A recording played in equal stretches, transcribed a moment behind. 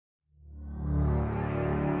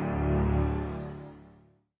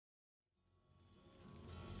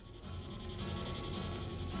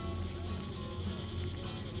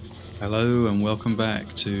Hello and welcome back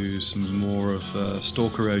to some more of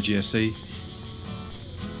S.T.A.L.K.E.R OGSE.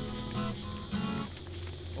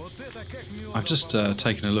 I've just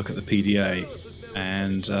taken a look at the PDA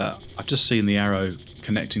and I've just seen the arrow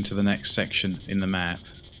connecting to the next section in the map.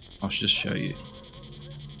 I should just show you.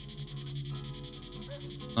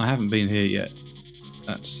 I haven't been here yet.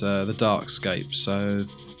 That's the Darkscape, so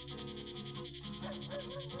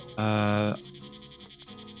that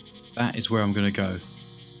is where I'm going to go.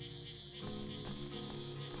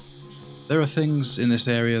 There are things in this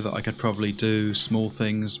area that I could probably do, small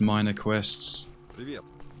things, minor quests.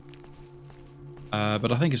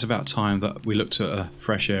 But I think it's about time that we looked at a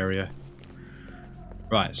fresh area.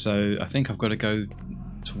 Right, so I think I've got to go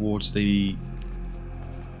towards the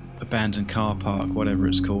abandoned car park, whatever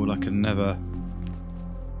it's called. I can never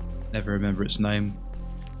remember its name.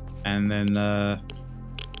 And then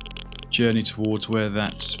journey towards where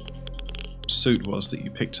that suit was that you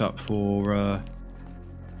picked up for... I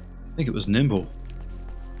think it was Nimble.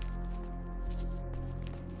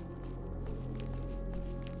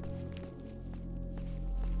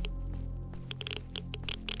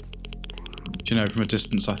 Do you know, from a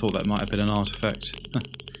distance I thought that might have been an artifact. I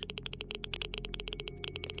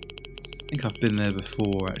think I've been there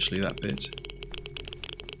before, actually, that bit.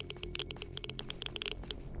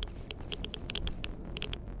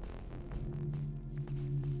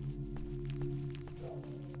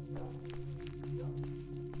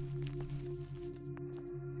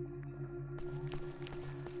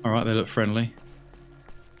 Alright, they look friendly.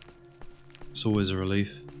 It's always a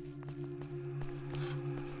relief.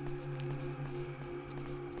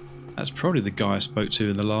 That's probably the guy I spoke to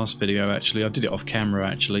in the last video, actually. I did it off camera,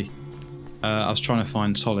 actually. I was trying to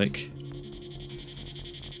find S.T.A.L.K.E.R.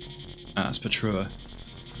 That's Petrua.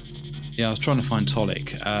 Yeah, I was trying to find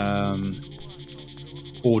S.T.A.L.K.E.R.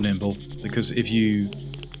 Or Nimble, because if you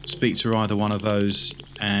speak to either one of those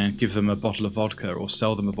and give them a bottle of vodka or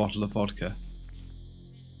sell them a bottle of vodka,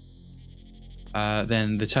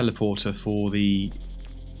 then the teleporter for the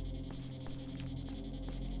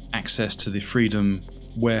access to the Freedom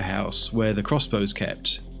warehouse where the crossbow's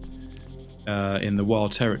kept in the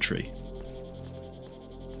wild territory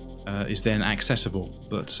is then accessible,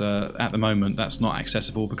 but at the moment that's not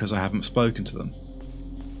accessible because I haven't spoken to them.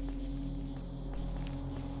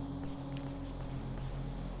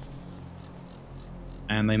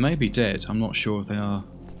 And they may be dead, I'm not sure if they are.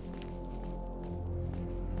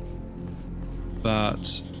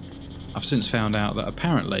 But I've since found out that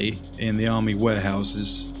apparently in the army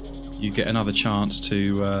warehouses you get another chance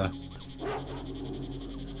to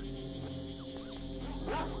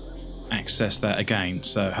access that again,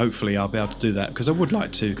 so hopefully I'll be able to do that, because I would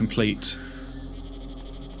like to complete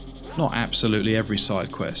not absolutely every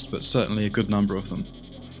side quest, but certainly a good number of them.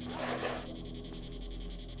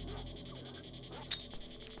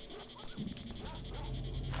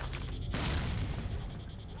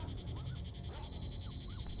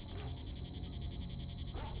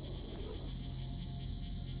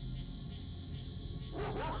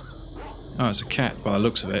 Oh, it's a cat by the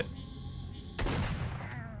looks of it.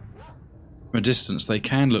 From a distance they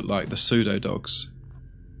can look like the pseudo dogs.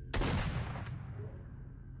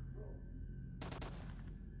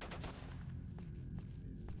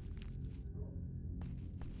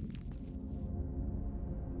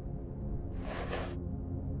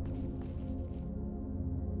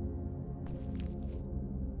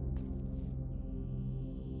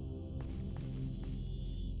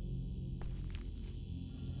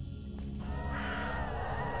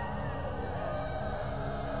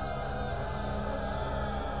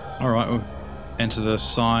 Alright, we'll enter the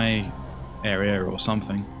Psi area or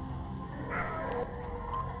something.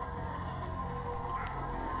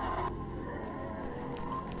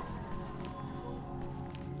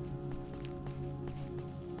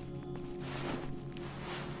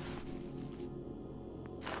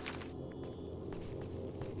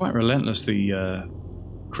 Quite relentless, the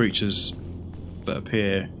creatures that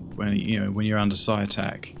appear when when you're under Psi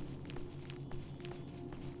attack.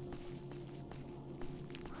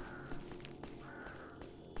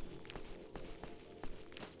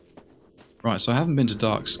 Right, so I haven't been to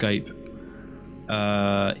Darkscape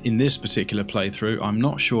in this particular playthrough. I'm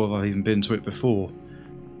not sure if I've even been to it before.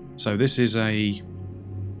 So this is I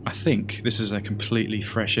think this is a completely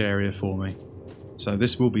fresh area for me. So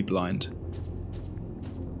this will be blind.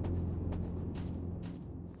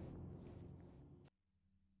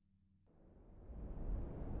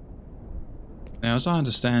 Now, as I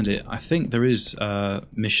understand it, I think there is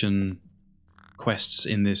mission quests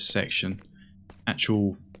in this section.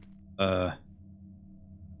 Actual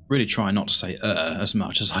really try not to say as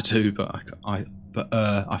much as I do, but but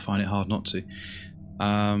I find it hard not to.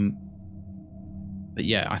 But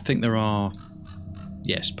yeah, I think there are,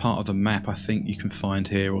 yes, part of the map I think you can find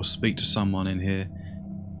here, or speak to someone in here.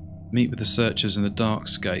 Meet with the searchers in the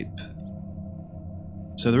Darkscape.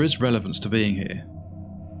 So there is relevance to being here.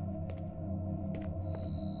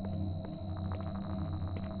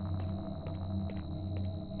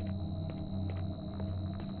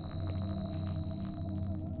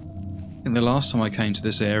 I think the last time I came to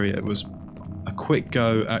this area it was a quick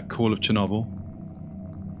go at Call of Chernobyl,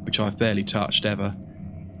 which I've barely touched ever,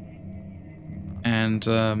 and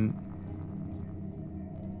an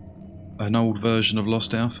old version of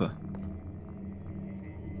Lost Alpha.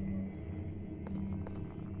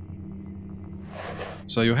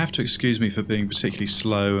 So you'll have to excuse me for being particularly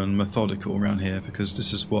slow and methodical around here, because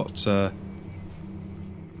this is what I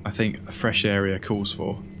think a fresh area calls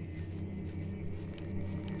for.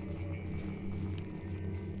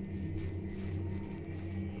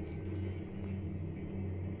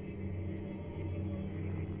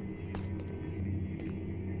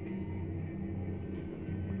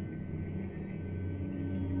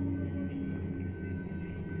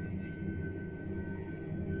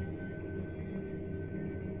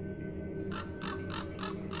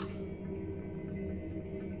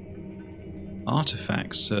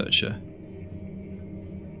 Artifact searcher.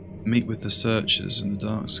 Meet with the searchers in the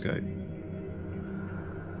Darkscape.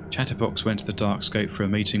 Chatterbox went to the Darkscape for a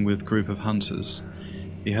meeting with a group of hunters.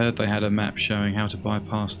 He heard they had a map showing how to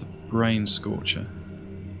bypass the brain scorcher.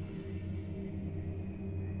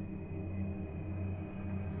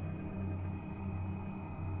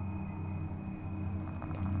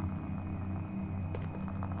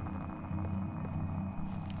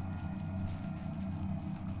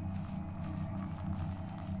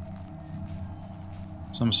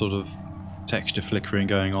 Some sort of texture flickering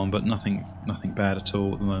going on, but nothing bad at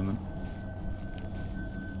all at the moment.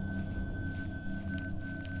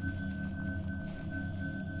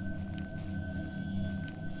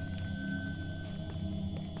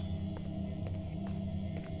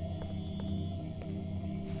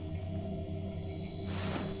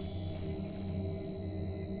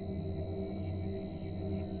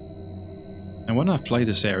 And when I've played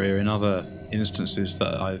this area in other instances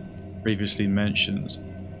that I've previously mentioned,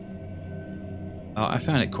 I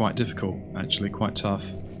found it quite difficult, actually, quite tough.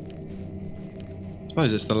 I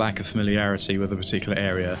suppose it's the lack of familiarity with a particular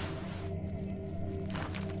area.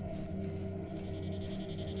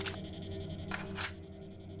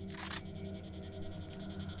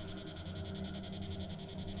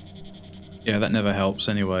 Yeah, that never helps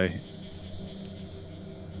anyway.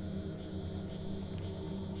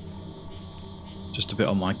 Just a bit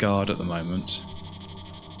on my guard at the moment.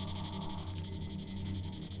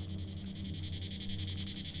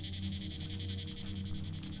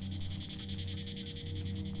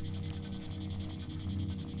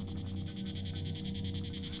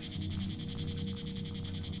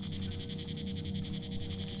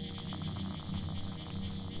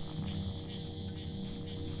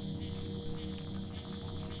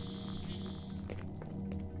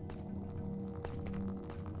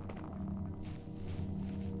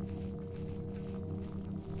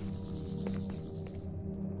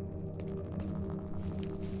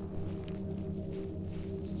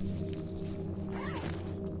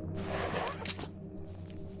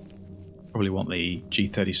 Probably want the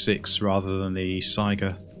G36 rather than the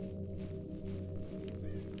Saiga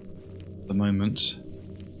at the moment.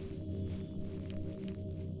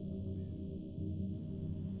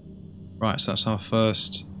 Right, so that's our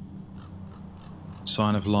first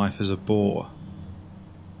sign of life as a boar.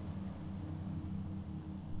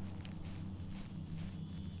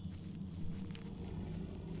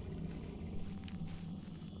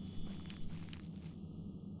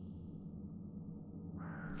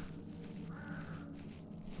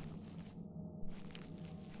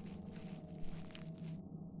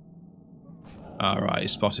 Alright, he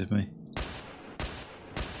spotted me.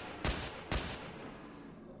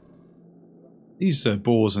 These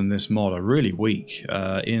boars in this mod are really weak.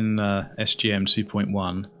 In SGM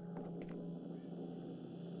 2.1,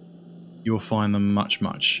 you'll find them much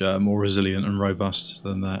more resilient and robust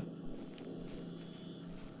than that.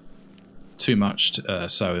 Too much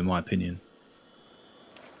so, in my opinion.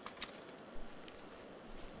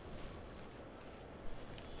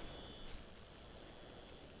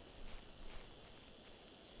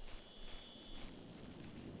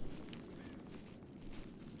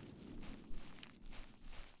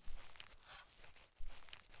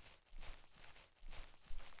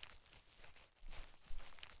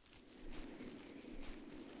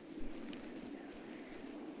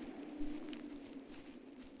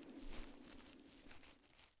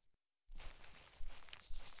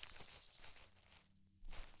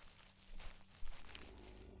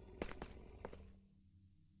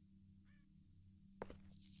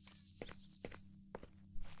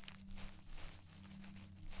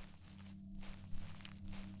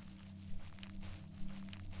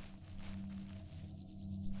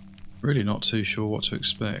 Really not too sure what to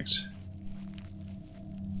expect.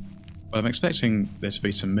 Well, I'm expecting there to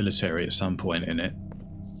be some military at some point in it.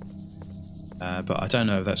 But I don't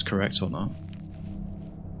know if that's correct or not.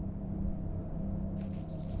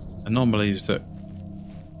 Anomalies that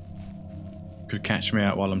could catch me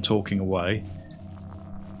out while I'm talking away.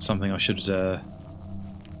 Something I should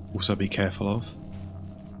also be careful of.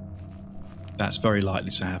 That's very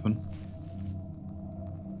likely to happen.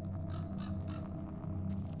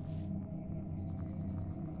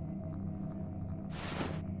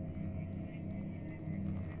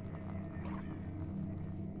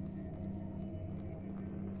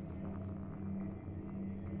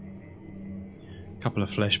 Couple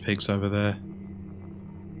of flesh pigs over there.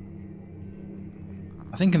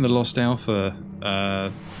 I think in the Lost Alpha,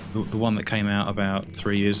 the one that came out about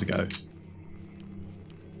 3 years ago.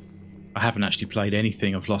 I haven't actually played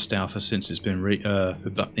anything of Lost Alpha since it's been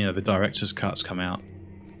the director's cut's come out,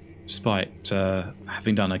 despite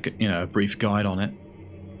having done a brief guide on it.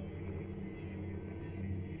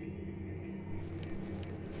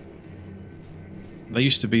 There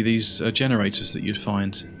used to be these generators that you'd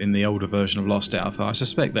find in the older version of Lost Alpha. I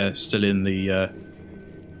suspect they're still in the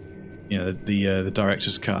the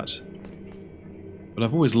director's cut. But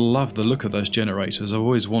I've always loved the look of those generators. I've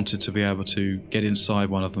always wanted to be able to get inside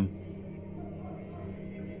one of them.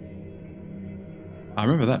 I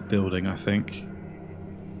remember that building, I think.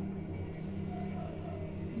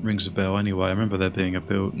 Rings a bell anyway. I remember there being a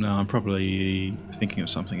build. No, I'm probably thinking of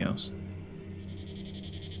something else.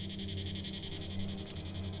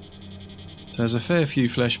 So there's a fair few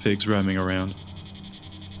flesh pigs roaming around.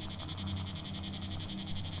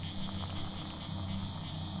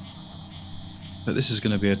 But this is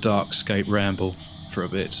going to be a Darkscape ramble for a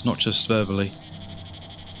bit, not just verbally.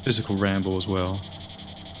 Physical ramble as well.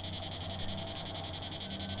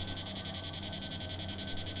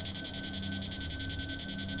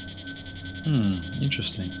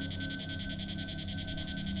 Interesting.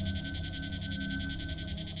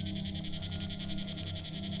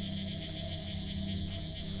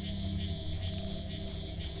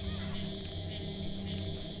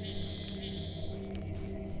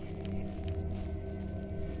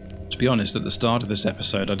 To be honest, at the start of this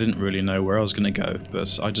episode I didn't really know where I was going to go,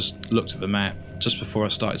 but I just looked at the map just before I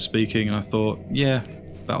started speaking and I thought, yeah,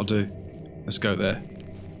 that'll do. Let's go there.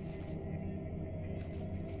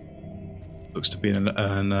 Looks to be an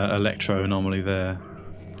electro anomaly there.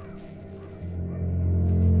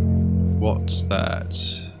 What's that?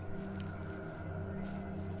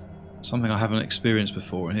 Something I haven't experienced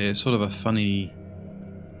before in here. It's sort of a funny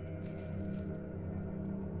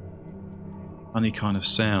kind of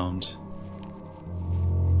sound.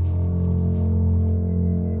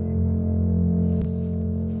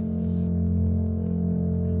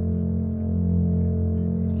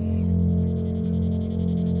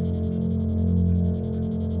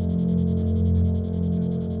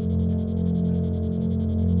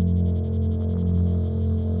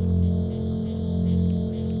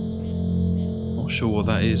 Not sure what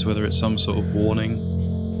that is, whether it's some sort of warning.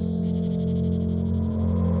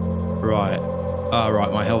 Right. Ah,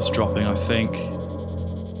 right, my health's dropping, I think.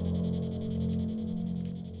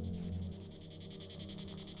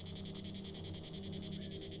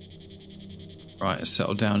 Right, it's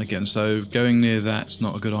settled down again, so going near that's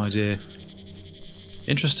not a good idea.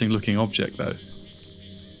 Interesting looking object, though.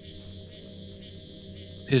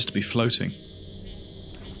 Appears to be floating.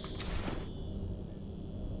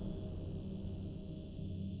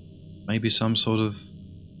 Maybe some sort of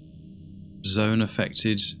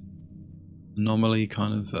zone-affected anomaly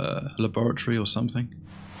kind of laboratory or something.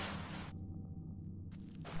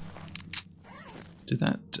 Did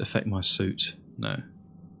that affect my suit? No.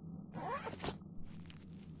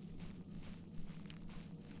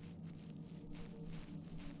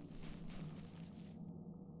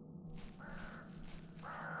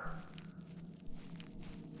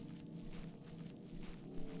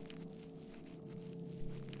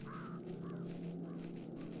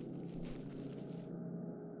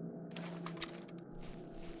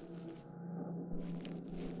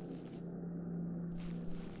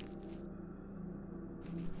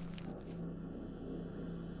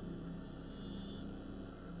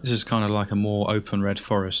 This is kind of like a more open red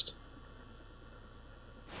forest.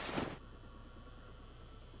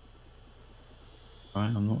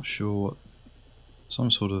 Right, I'm not sure what... Some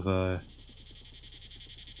sort of well,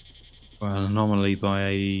 an anomaly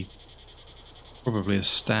by probably a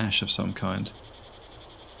stash of some kind.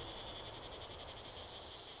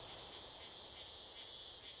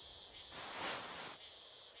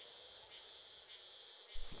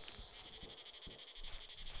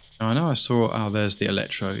 Now, I know I saw... Oh, there's the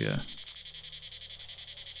electro, yeah.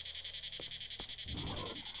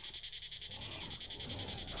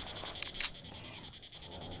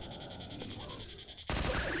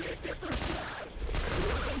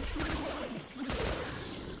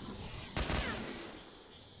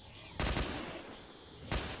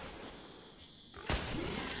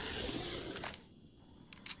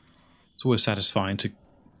 It's always satisfying to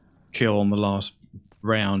kill on the last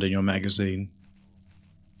round in your magazine.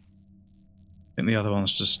 I think the other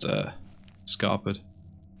one's just scarpered.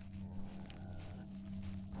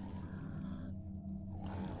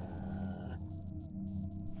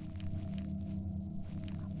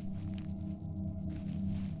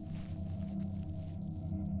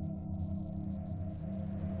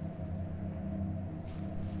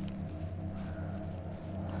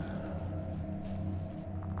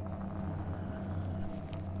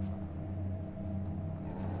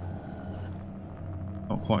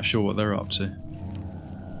 Not quite sure what they're up to.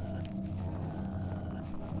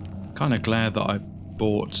 Kind of glad that I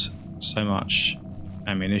bought so much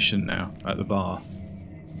ammunition now at the bar.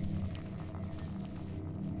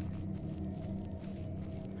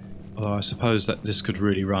 Although I suppose that this could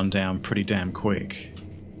really run down pretty damn quick.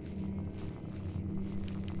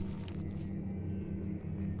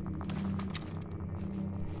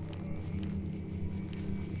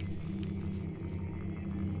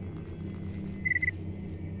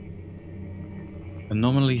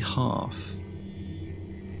 Anomaly Hearth.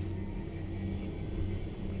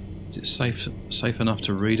 Is it safe enough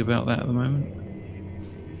to read about that at the moment?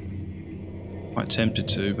 Quite tempted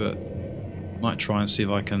to, but might try and see if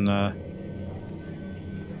I can, I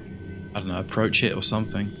don't know, approach it or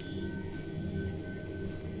something.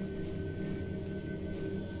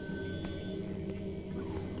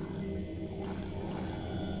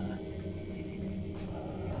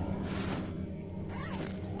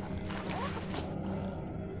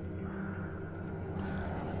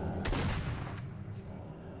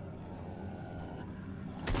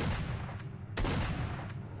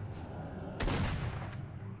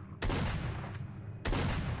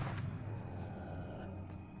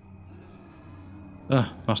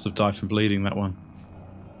 Must have died from bleeding, that one.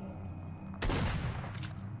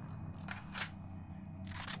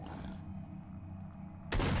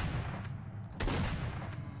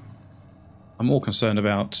 I'm more concerned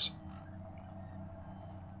about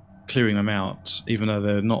clearing them out, even though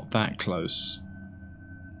they're not that close.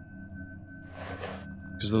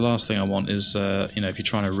 Because the last thing I want is, you know, if you're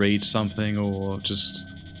trying to read something or just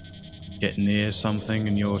get near something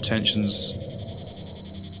and your attention's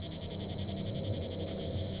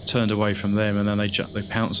turned away from them, and then they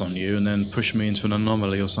pounce on you and then push me into an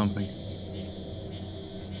anomaly or something.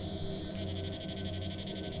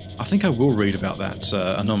 I think I will read about that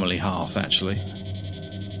anomaly Hearth, actually.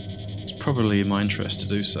 It's probably in my interest to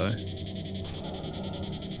do so.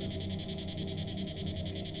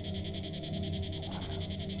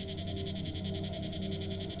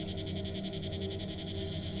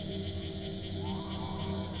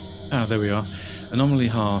 Ah, there we are. Anomaly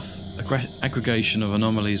Hearth. Aggregation of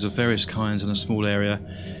anomalies of various kinds in a small area.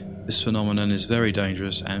 This phenomenon is very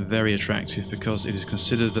dangerous and very attractive because it is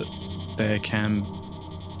considered that it can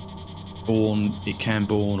born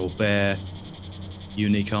or bear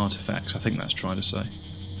unique artifacts. I think that's trying to say.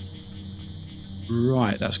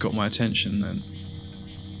 Right, that's got my attention then.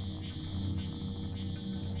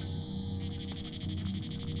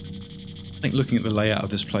 I think looking at the layout of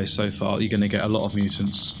this place so far, you're going to get a lot of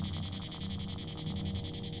mutants.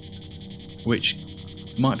 Which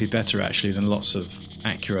might be better actually than lots of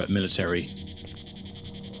accurate military.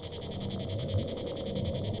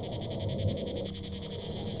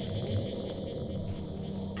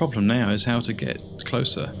 Problem now is how to get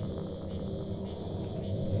closer.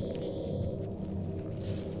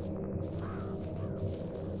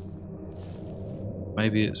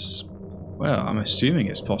 Maybe it's... well, I'm assuming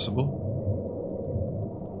it's possible.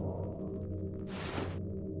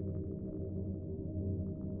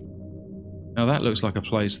 Now that looks like a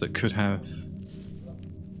place that could have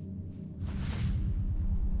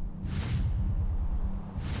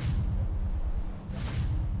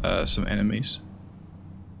some enemies.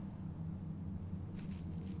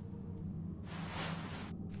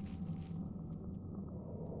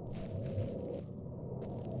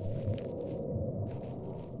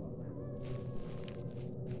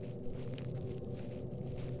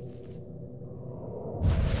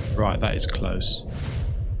 Right, that is close.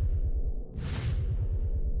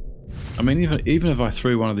 I mean, even if I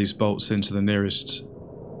threw one of these bolts into the nearest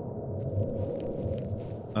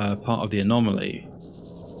part of the anomaly,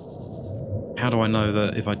 how do I know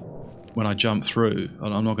that if I when I jump through,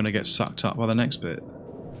 and I'm not going to get sucked up by the next bit.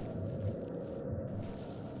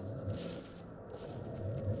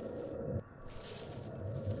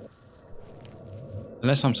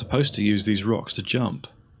 Unless I'm supposed to use these rocks to jump.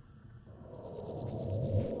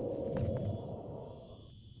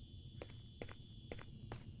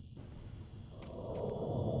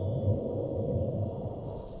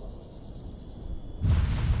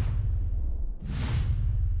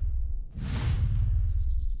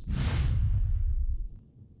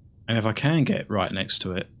 And if I can get right next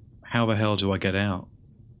to it, how the hell do I get out?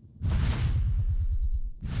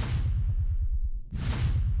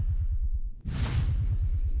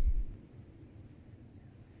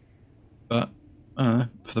 But,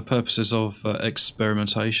 for the purposes of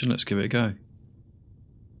experimentation, let's give it a go.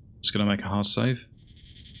 Just going to make a hard save.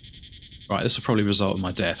 Right, this will probably result in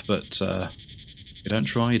my death, but you don't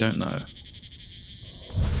try, you don't know.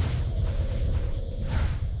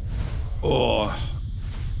 Oh,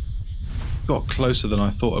 got closer than I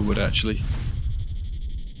thought I would, actually.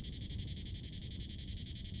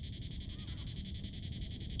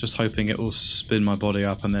 Just hoping it will spin my body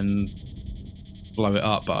up and then blow it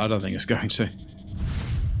up, but I don't think it's going to.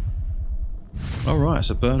 Alright, it's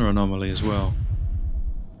a burner anomaly as well.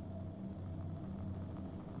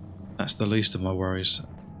 That's the least of my worries.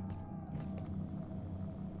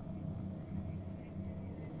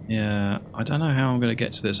 Yeah, I don't know how I'm going to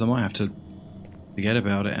get to this. I might have to forget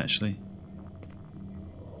about it, actually.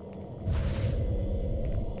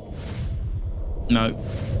 No.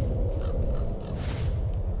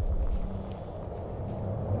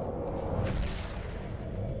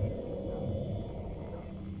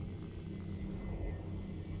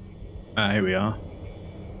 Here we are.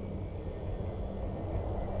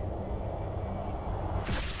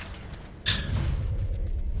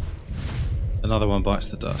 Another one bites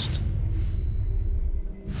the dust.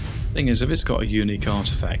 Thing is, if it's got a unique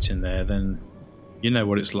artifact in there, then you know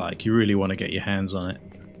what it's like. You really want to get your hands on it.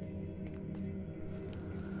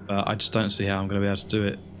 But I just don't see how I'm going to be able to do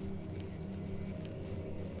it.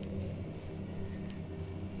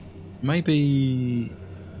 Maybe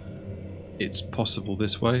it's possible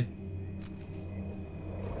this way.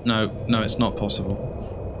 No, it's not possible.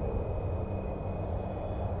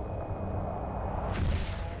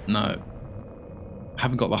 No. I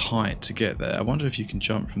haven't got the height to get there. I wonder if you can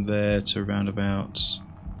jump from there to around about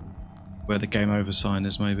where the game over sign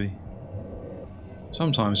is, maybe.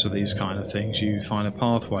 Sometimes for these kind of things you find a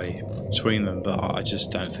pathway between them, but I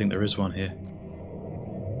just don't think there is one here.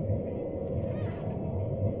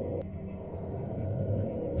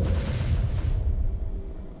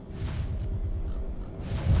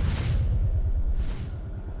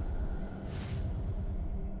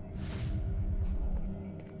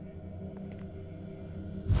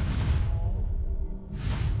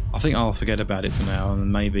 I think I'll forget about it for now,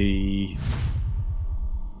 and maybe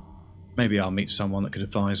I'll meet someone that could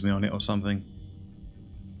advise me on it or something.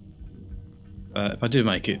 If I do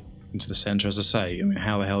make it into the centre, as I say, I mean,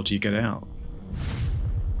 how the hell do you get out?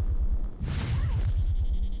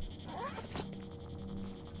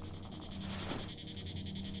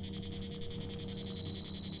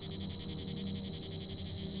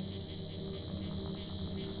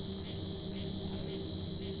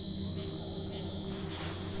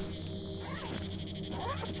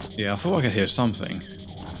 Yeah, I thought I could hear something.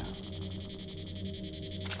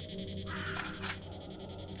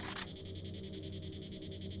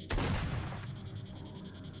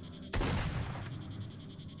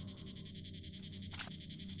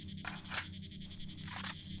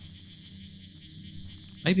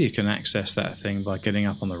 Maybe you can access that thing by getting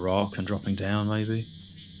up on the rock and dropping down, maybe.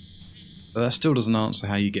 But that still doesn't answer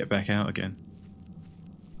how you get back out again.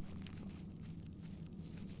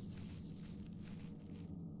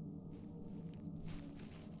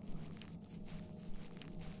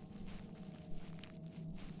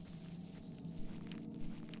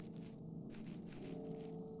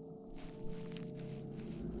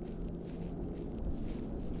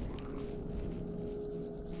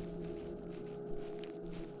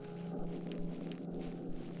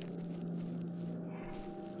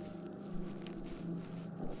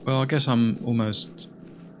 Well, I guess I'm almost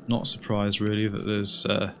not surprised really that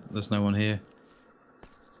there's no one here.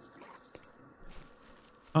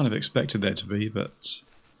 Kind of expected there to be, but it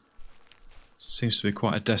seems to be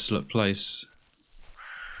quite a desolate place.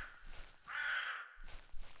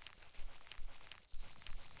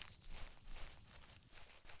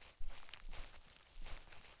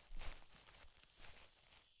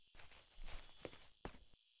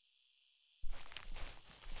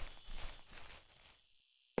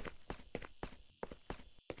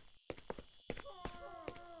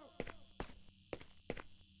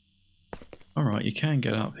 Alright, you can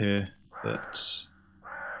get up here, but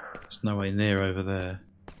it's nowhere near over there.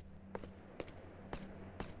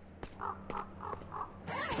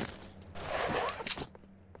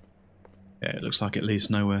 Yeah, it looks like it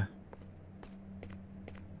leads nowhere.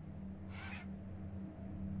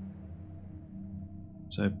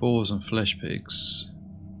 So, boars and flesh pigs.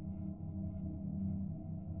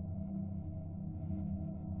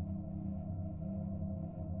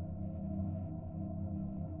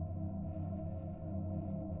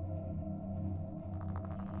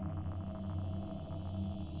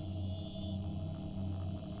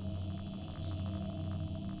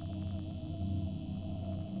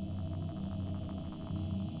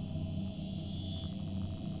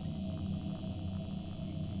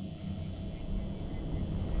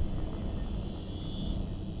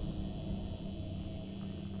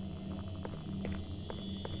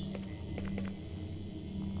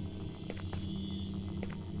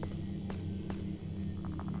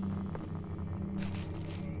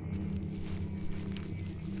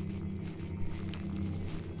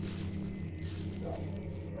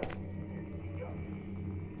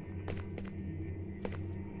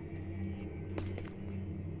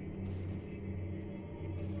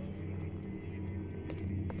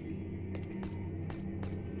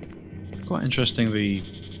 Quite interesting the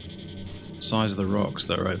size of the rocks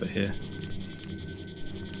that are over here.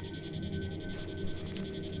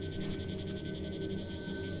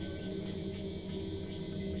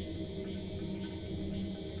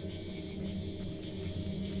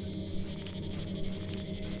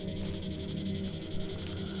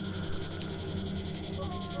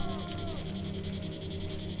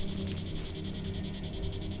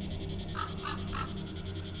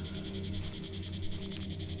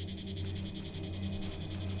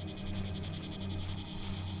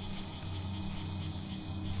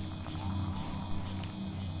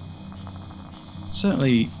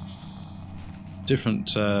 Certainly different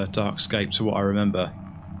Darkscape to what I remember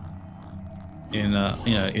in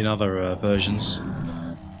you know, in other versions.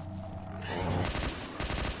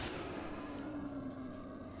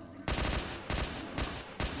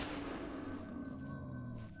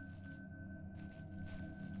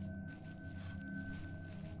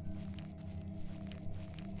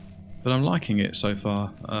 But I'm liking it so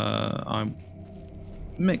far. I'm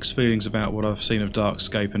mixed feelings about what I've seen of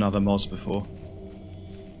Darkscape and other mods before.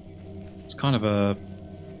 It's kind of a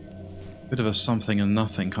bit of a something and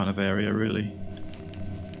nothing kind of area, really.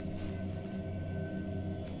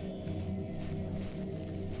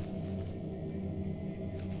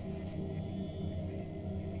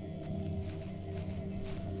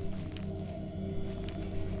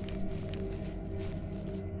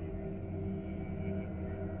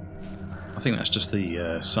 I think that's just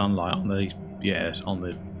the sunlight on the on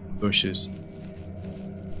the bushes.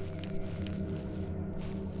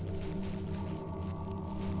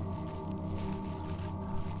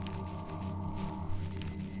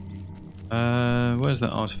 Where's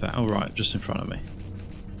that artifact? Oh right, just in front of me.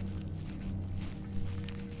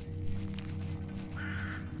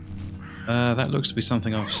 That looks to be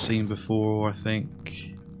something I've seen before, I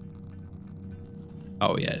think.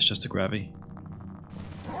 Oh yeah, it's just a gravity.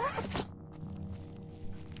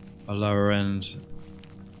 A lower end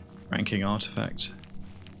ranking artifact.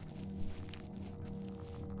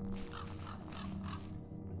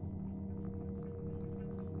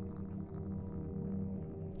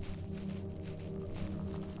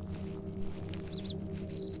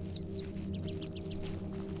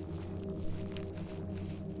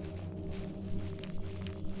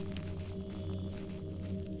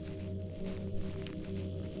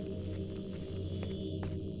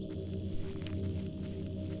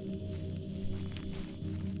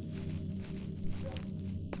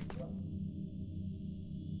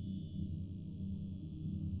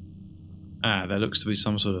 Ah, there looks to be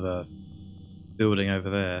some sort of a building over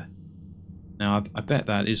there. Now, I bet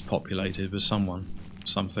that is populated with someone,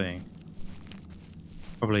 something.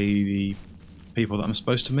 Probably the people that I'm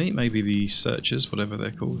supposed to meet, maybe the searchers, whatever they're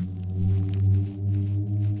called.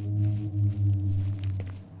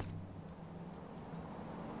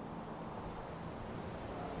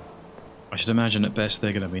 I should imagine at best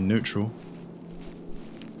they're going to be neutral.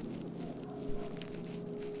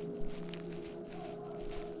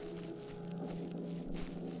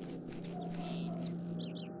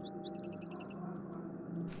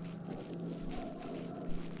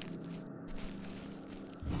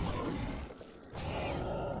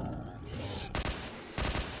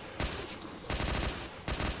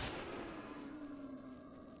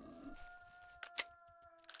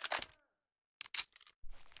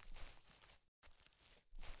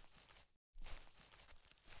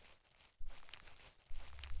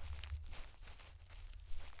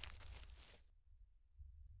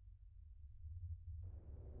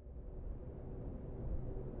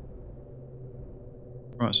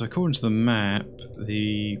 Right, so according to the map,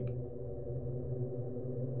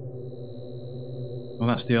 well,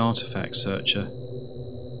 that's the artifact searcher.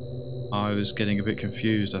 I was getting a bit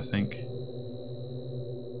confused, I think.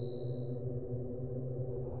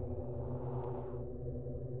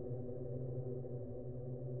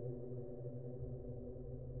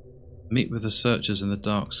 Meet with the searchers in the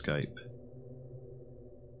Darkscape.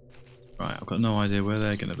 Right, I've got no idea where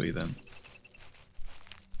they're going to be then.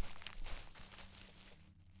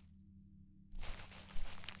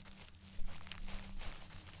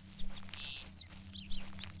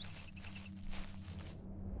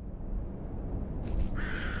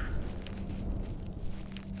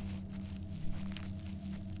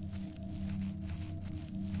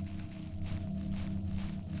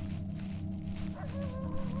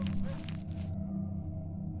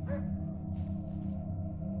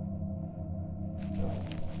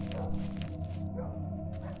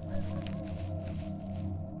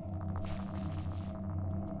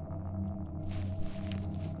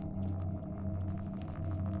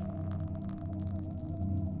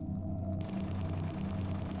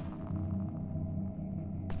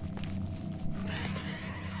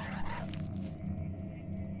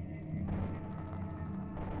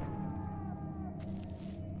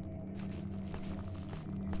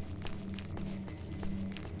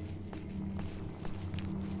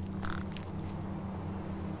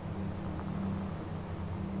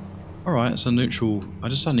 Alright, it's a neutral... I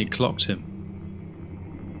just suddenly clocked him.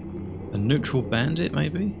 A neutral bandit,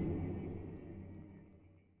 maybe?